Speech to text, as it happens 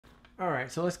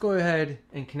Alright, so let's go ahead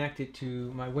and connect it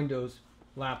to my Windows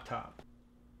laptop.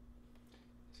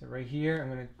 So right here, I'm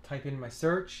going to type in my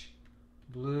search,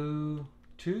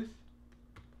 Bluetooth,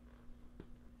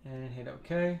 and hit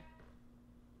OK.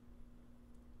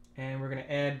 And we're going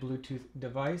to add Bluetooth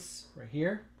device right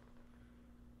here.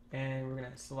 And we're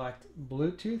going to select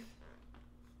Bluetooth.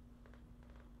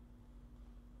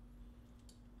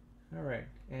 Alright,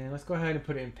 and let's go ahead and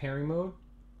put it in pairing mode.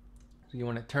 So you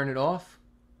want to turn it off.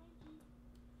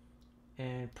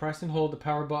 And press and hold the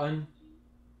power button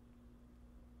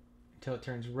until it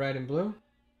turns red and blue.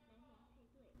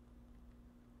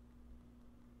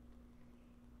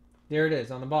 There it is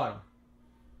on the bottom.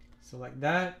 Select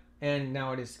that, and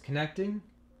now it is connecting.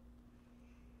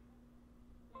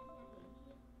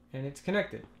 And it's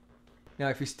connected. Now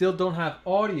if you still don't have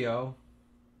audio,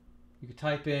 you can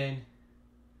type in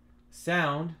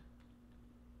sound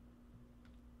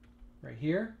right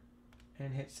here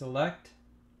and hit select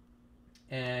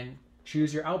and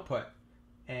choose your output.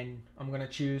 And I'm going to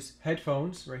choose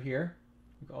headphones right here.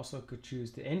 You also could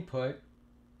choose the input,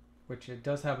 which it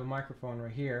does have a microphone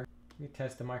right here. Let me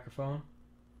test the microphone.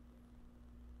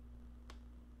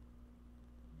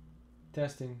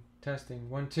 Testing, testing,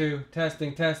 1, 2,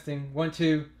 testing, testing, 1,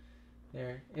 2.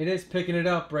 There, it is picking it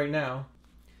up right now.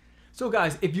 So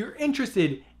guys, if you're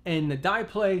interested in the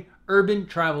DiePlay Urban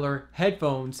Traveler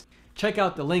headphones, check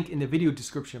out the link in the video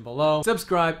description below.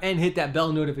 Subscribe and hit that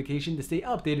bell notification to stay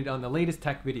updated on the latest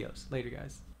tech videos. Later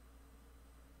guys.